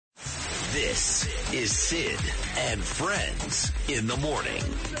This is Sid and Friends in the morning.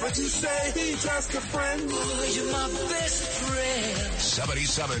 But you say he's just a friend. Ooh, you're my best friend.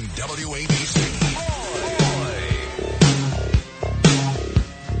 77 WABC.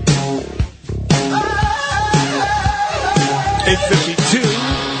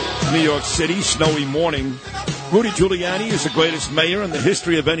 8:52, New York City, snowy morning. Rudy Giuliani is the greatest mayor in the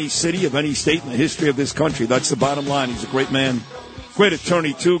history of any city, of any state in the history of this country. That's the bottom line. He's a great man. Great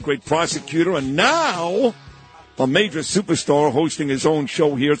attorney, too, great prosecutor, and now a major superstar hosting his own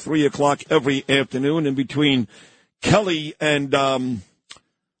show here, 3 o'clock every afternoon, in between Kelly and, I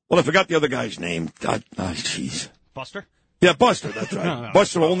forgot the other guy's name. Jeez. Buster? Yeah, Buster, that's right. No.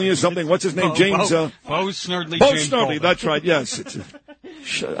 Buster only is something. What's his name? James? Bo Snerdley. Bo James Snerdley, Golden. that's right, yes.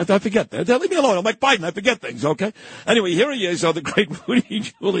 I forget that. Leave me alone. I'm like Biden. I forget things, okay? Anyway, here he is, the great Rudy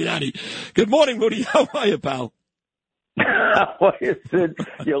Giuliani. Good morning, Rudy. How are you, pal? What is it?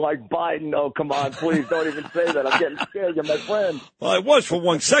 You're like Biden. Oh, come on, please don't even say that. I'm getting scared. You're my friend. Well, I was for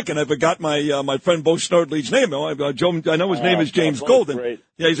 1 second. I forgot my friend Bo Snerdley's name. I know his name is James Golden. Great.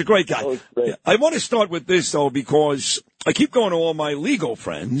 Yeah, he's a great guy. Great. Yeah, I want to start with this, though, because I keep going to all my legal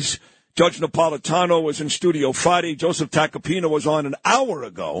friends. Judge Napolitano was in studio Friday. Joseph Tacopina was on an hour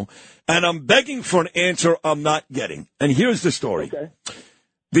ago. And I'm begging for an answer I'm not getting. And here's the story. Okay.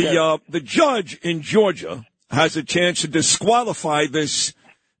 The judge in Georgia has a chance to disqualify this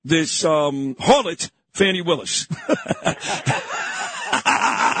harlot, Fannie Willis.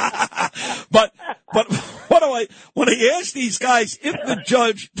 but when I ask these guys if the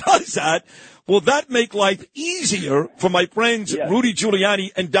judge does that, will that make life easier for my friends Rudy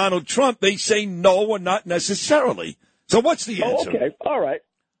Giuliani and Donald Trump? They say no or not necessarily. So what's the answer? Okay, all right.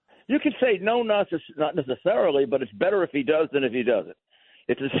 You could say no, not necessarily, but it's better if he does than if he doesn't.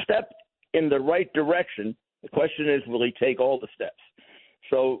 It's a step in the right direction. The question is, will he take all the steps?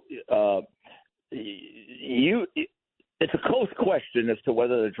 So it's a close question as to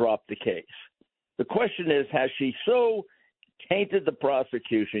whether to drop the case. The question is, has she so tainted the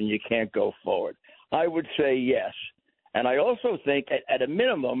prosecution you can't go forward? I would say yes. And I also think, at a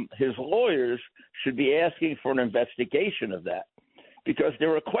minimum, his lawyers should be asking for an investigation of that, because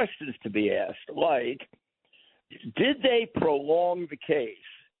there are questions to be asked, like, did they prolong the case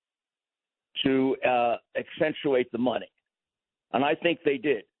to accentuate the money? And I think they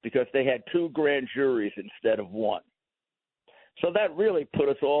did, because they had 2 grand juries instead of 1. So that really put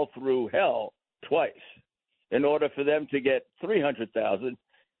us all through hell twice in order for them to get $600,000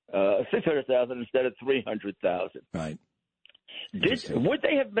 instead of $300,000. Right. Would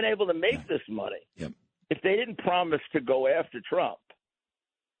they have been able to make this money if they didn't promise to go after Trump?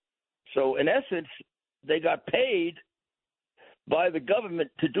 So in essence, they got paid by the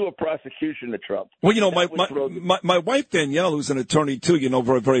government to do a prosecution of Trump. Well, my wife, Danielle, who's an attorney, too, you know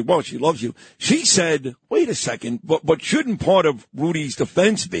very, very well. She loves you. She said, wait a second, but shouldn't part of Rudy's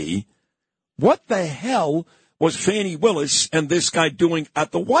defense be, what the hell was Fannie Willis and this guy doing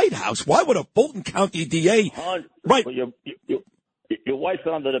at the White House? Why would a Fulton County DA? Right. Well, your wife's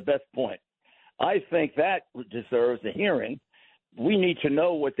on to the best point. I think that deserves a hearing. We need to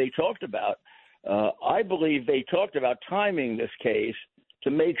know what they talked about. I believe they talked about timing this case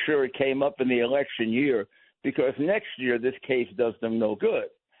to make sure it came up in the election year, because next year this case does them no good.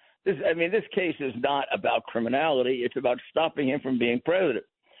 This case is not about criminality. It's about stopping him from being president.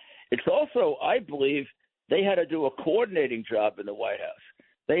 It's also, I believe, they had to do a coordinating job in the White House.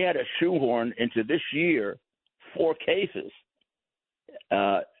 They had to shoehorn into this year 4 cases.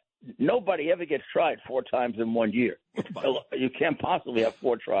 Nobody ever gets tried 4 times in 1 year. You can't possibly have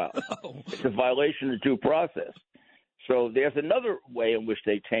 4 trials. It's a violation of due process. So there's another way in which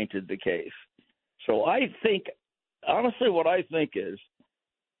they tainted the case. So I think, honestly, what I think is,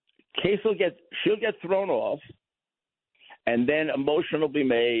 she'll get thrown off, and then a motion will be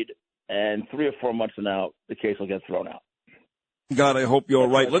made, and 3 or 4 months from now, the case will get thrown out. God, I hope you're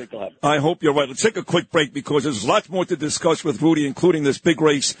right. I hope you're right. Let's take a quick break, because there's lots more to discuss with Rudy, including this big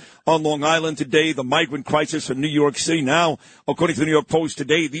race on Long Island today, the migrant crisis in New York City. Now, according to the New York Post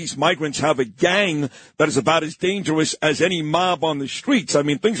today, these migrants have a gang that is about as dangerous as any mob on the streets. I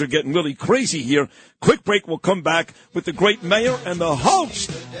mean, things are getting really crazy here. Quick break. We'll come back with the great mayor and the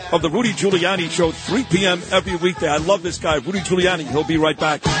host of the Rudy Giuliani Show, 3 p.m. every weekday. I love this guy, Rudy Giuliani. He'll be right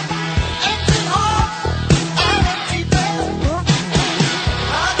back. I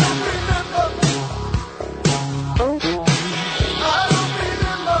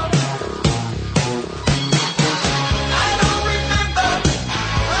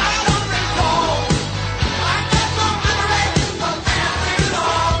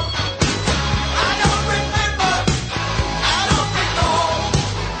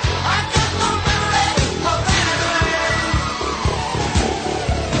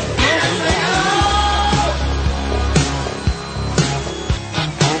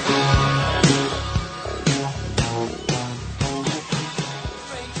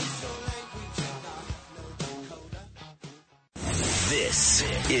This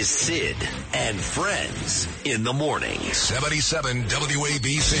is Sid and Friends in the Morning. 77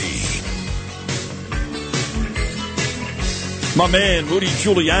 WABC. My man, Rudy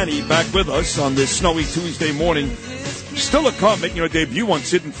Giuliani, back with us on this snowy Tuesday morning. Still a comment making her debut on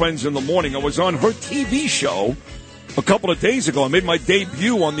Sid and Friends in the Morning. I was on her TV show a couple of days ago. I made my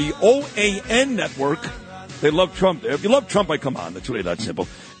debut on the OAN network. They love Trump there. If you love Trump, I come on. That's really that simple.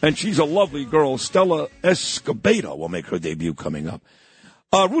 And she's a lovely girl. Stella Escobedo will make her debut coming up.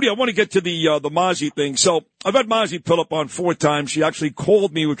 Rudy, I want to get to the Mozzie thing. So I've had Mozzie pull up on 4 times. She actually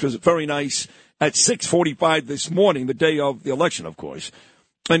called me, which was very nice, at 6:45 this morning, the day of the election, of course.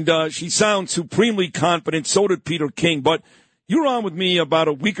 And she sounds supremely confident. So did Peter King. But you were on with me about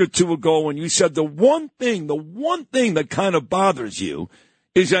a week or two ago, and you said the one thing that kind of bothers you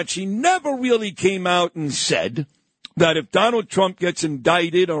is that she never really came out and said that if Donald Trump gets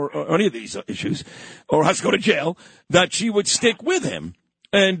indicted or any of these issues or has to go to jail, that she would stick with him.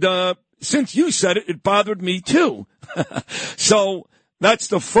 And since you said it, it bothered me too. So that's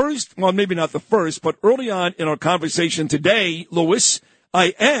the first, well, maybe not the first, but early on in our conversation today, Louis,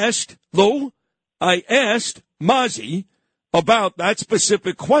 I asked Mozzie about that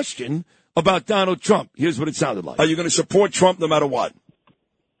specific question about Donald Trump. Here's what it sounded like. Are you going to support Trump no matter what?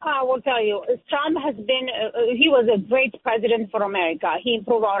 I will tell you, Trump has been, he was a great president for America. He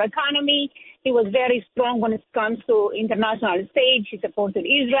improved our economy. He was very strong when it comes to international stage. He supported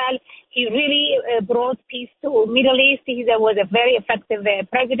Israel. He really brought peace to Middle East. He was a very effective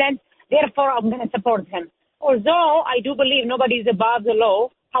president. Therefore, I'm going to support him. Although I do believe nobody is above the law.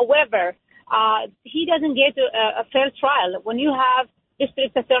 However, he doesn't get a fair trial. When you have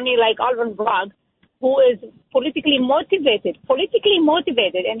district attorney like Alvin Bragg, who is politically motivated,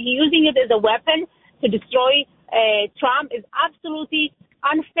 and he using it as a weapon to destroy Trump is absolutely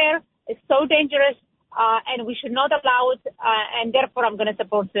unfair. It's so dangerous, and we should not allow it, and therefore I'm going to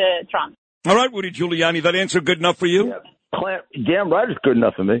support Trump. All right, Rudy Giuliani, that answer good enough for you? Yeah. Damn right it's good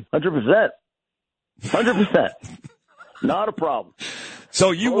enough for me. 100%. 100%. Not a problem.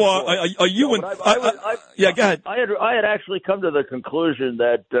 So you are you in? Yeah, go ahead. I had actually come to the conclusion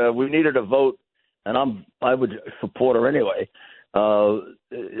that we needed a vote, and I would support her anyway.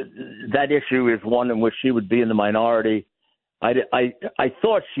 That issue is one in which she would be in the minority. I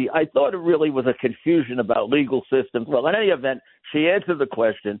thought it really was a confusion about legal systems. Well, in any event, she answered the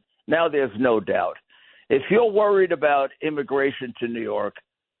question. Now there's no doubt. If you're worried about immigration to New York,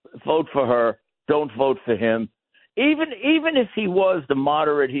 vote for her. Don't vote for him. Even if he was the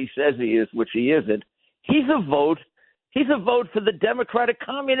moderate he says he is, which he isn't, he's a vote for the Democratic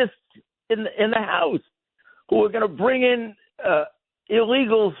communists in the House who are going to bring in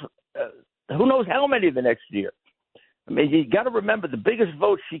illegals, who knows how many the next year. I mean, you got to remember the biggest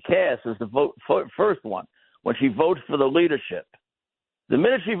vote she casts is the first one, when she votes for the leadership. The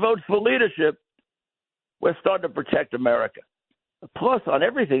minute she votes for leadership, we're starting to protect America. Plus, on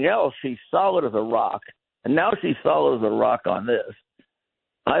everything else, she's solid as a rock. And now she's solid as a rock on this.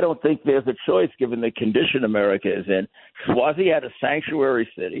 I don't think there's a choice given the condition America is in. Swazi had a sanctuary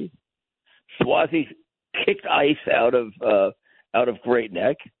city. Swazi kicked ICE out of Great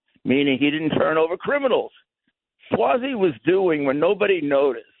Neck, meaning he didn't turn over criminals. Swazi was doing, when nobody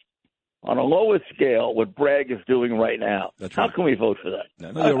noticed, on a lower scale, what Bragg is doing right now. That's right. How can we vote for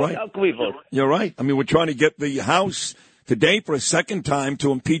that? No, you're right. How can we vote? You're right. I mean, we're trying to get the House today for a second time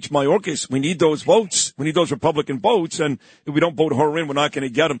to impeach Mayorkas. We need those votes. We need those Republican votes. And if we don't vote her in, we're not going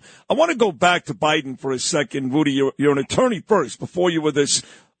to get them. I want to go back to Biden for a second. Rudy, you're an attorney first. Before you were this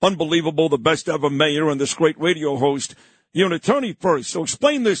unbelievable, the best ever mayor and this great radio host. You're an attorney first. So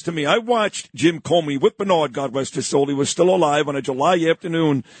explain this to me. I watched Jim Comey with Bernard, God rest his soul. He was still alive on a July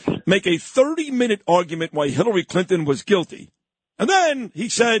afternoon, make a 30-minute argument why Hillary Clinton was guilty. And then he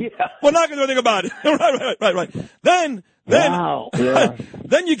said, we're not going to do anything about it. Right. Then Wow. Yeah.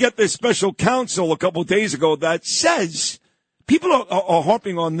 Then you get this special counsel a couple of days ago that says, people are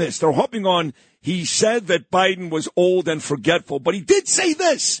harping on this. They're harping on, he said that Biden was old and forgetful. But he did say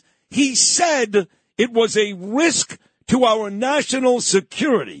this. He said it was a risk to our national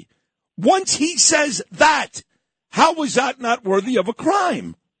security. Once he says that, how is that not worthy of a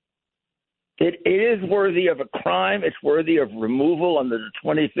crime? It is worthy of a crime. It's worthy of removal under the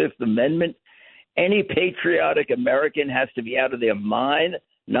 25th Amendment. Any patriotic American has to be out of their mind,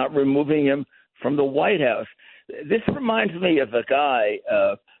 not removing him from the White House. This reminds me of a guy,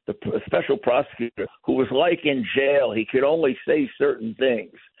 the special prosecutor, who was like in jail. He could only say certain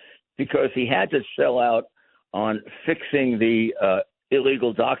things because he had to sell out on fixing the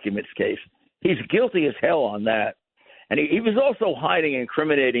illegal documents case. He's guilty as hell on that. And he was also hiding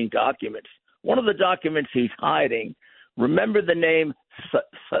incriminating documents. One of the documents he's hiding Remember the name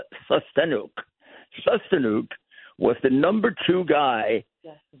Sustanuk. Sustanuk was the number 2 guy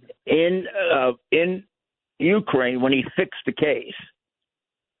in Ukraine when he fixed the case.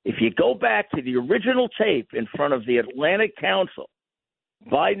 If you go back to the original tape in front of the Atlantic Council,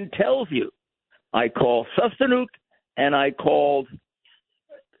 Biden tells you, I called Sustanuk and I called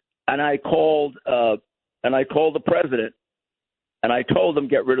the president, and I told them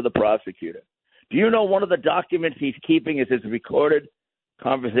get rid of the prosecutor. Do you know one of the documents he's keeping is his recorded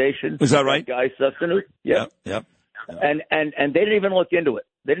conversation? Is that right? Guy Sustanuk? Yeah. Yep. And they didn't even look into it.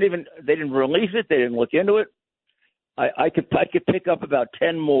 They didn't release it. They didn't look into it. I could pick up about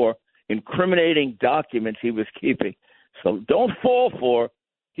 10 more incriminating documents he was keeping. So don't fall for.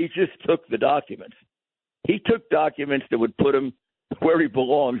 He just took the documents. He took documents that would put him where he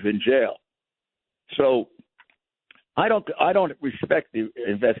belongs in jail. So I don't respect the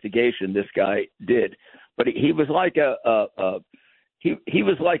investigation this guy did, but he was like he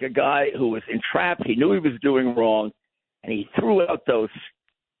was like a guy who was entrapped. He knew he was doing wrong, and he threw out those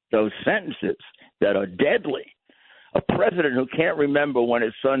sentences that are deadly. A president who can't remember when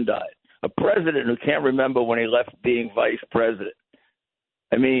his son died. A president who can't remember when he left being vice president.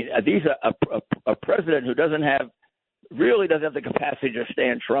 I mean, these are a president who doesn't have the capacity to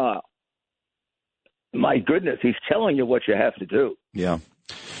stand trial. My goodness, he's telling you what you have to do. Yeah.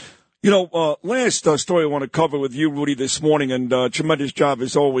 Last story I want to cover with you, Rudy, this morning, and tremendous job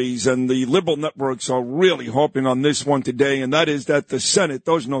as always, and the liberal networks are really harping on this one today, and that is that the Senate,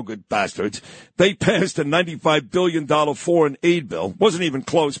 those no good bastards, they passed a $95 billion foreign aid bill. Wasn't even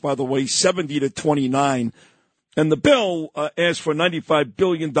close, by the way, 70-29. And the bill asked for $95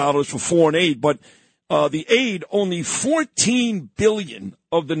 billion for foreign aid, but the aid, only $14 billion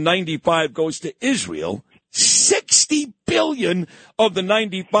of the 95 goes to Israel. $60 billion of the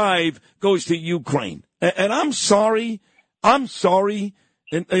 95 goes to Ukraine. And I'm sorry. And,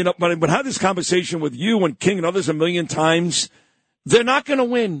 but I would have this conversation with you and King and others a million times. They're not going to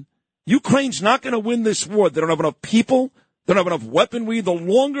win. Ukraine's not going to win this war. They don't have enough people. They don't have enough weaponry. The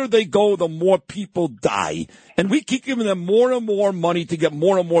longer they go, the more people die. And we keep giving them more and more money to get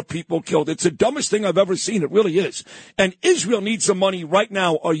more and more people killed. It's the dumbest thing I've ever seen. It really is. And Israel needs some money right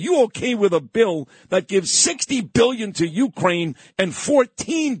now. Are you okay with a bill that gives $60 billion to Ukraine and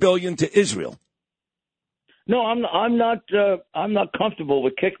 $14 billion to Israel? No, I'm not comfortable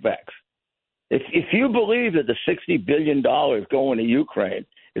with kickbacks. If you believe that the $60 billion going to Ukraine,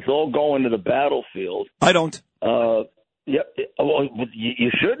 it's all going to the battlefield. I don't. Yeah, well,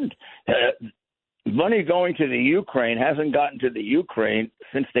 you shouldn't. Money going to the Ukraine hasn't gotten to the Ukraine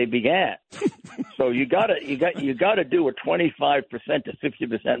since they began. So you got to do a 25% to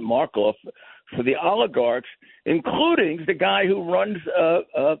 50% mark off for the oligarchs, including the guy who runs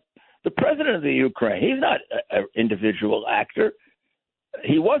the president of the Ukraine. He's not an individual actor.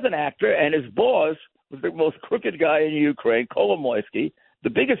 He was an actor, and his boss was the most crooked guy in Ukraine, Kolomoisky, the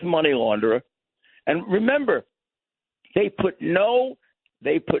biggest money launderer. And remember, they put no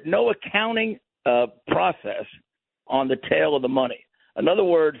accounting process on the tail of the money. In other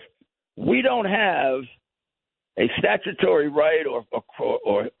words, we don't have a statutory right or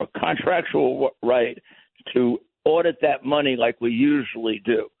contractual right to audit that money like we usually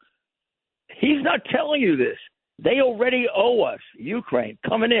do. He's not telling you this. They already owe us, Ukraine,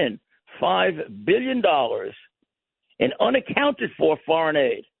 coming in $5 billion in unaccounted for foreign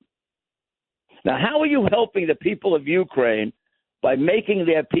aid. Now, how are you helping the people of Ukraine by making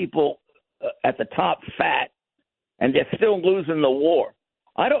their people at the top fat, and they're still losing the war?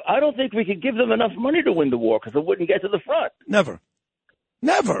 I don't think we could give them enough money to win the war because it wouldn't get to the front. Never.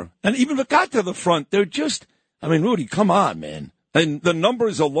 And even if it got to the front, they're just, Rudy, come on, man. And the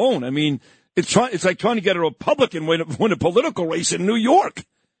numbers alone, it's like trying to get a Republican win a political race in New York.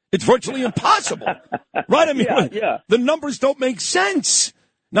 It's virtually impossible. Right? Yeah. The numbers don't make sense.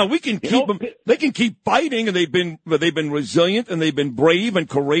 Now we can keep them. They can keep fighting, and they've been resilient, and they've been brave and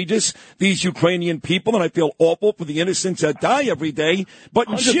courageous. These Ukrainian people, and I feel awful for the innocents that die every day. But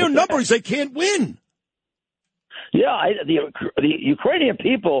in sheer numbers, they can't win. Yeah, the Ukrainian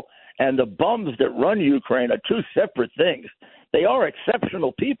people and the bums that run Ukraine are two separate things. They are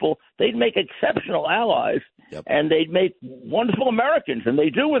exceptional people. They'd make exceptional allies, and they'd make wonderful Americans, and they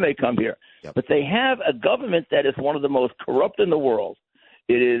do when they come here. Yep. But they have a government that is one of the most corrupt in the world.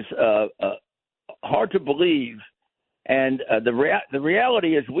 It is hard to believe, and the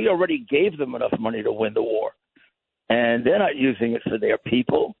reality is we already gave them enough money to win the war, and they're not using it for their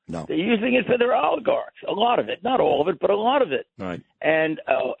people. No. They're using it for their oligarchs. A lot of it, not all of it, but a lot of it. Right. And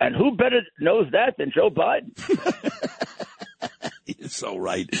who better knows that than Joe Biden? You're so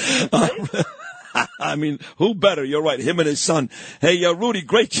right. I mean, who better? You're right. Him and his son. Hey, Rudy,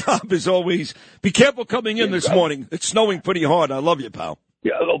 great job as always. Be careful coming in this morning. It's snowing pretty hard. I love you, pal.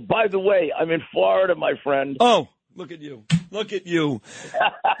 Yeah. Oh, by the way, I'm in Florida, my friend. Oh, look at you. Look at you.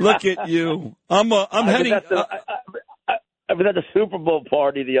 Look at you. I'm heading. I was at the Super Bowl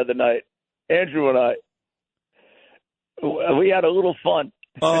party the other night. Andrew and I. We had a little fun.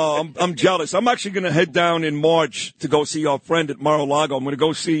 Oh, I'm jealous. I'm actually going to head down in March to go see our friend at Mar-a-Lago. I'm going to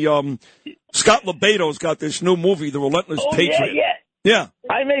go see Scott Lebato's got this new movie, The Relentless Patriot. Yeah.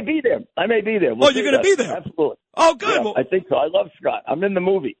 I may be there. You're going to be there? Absolutely. Oh, good. Yeah, well, I think so. I love Scott. I'm in the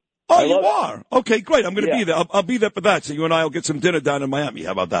movie. Oh, you are? Okay, great. I'm going to be there. I'll be there for that. So you and I will get some dinner down in Miami.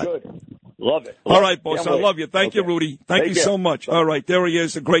 How about that? Good. Love it. All right, boss. I love you. Thank you, Rudy. Thank you so much. All right. There he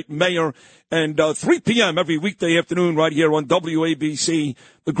is, the great mayor. And 3 p.m. every weekday afternoon right here on WABC.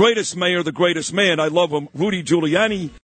 The greatest mayor, the greatest man. I love him. Rudy Giuliani.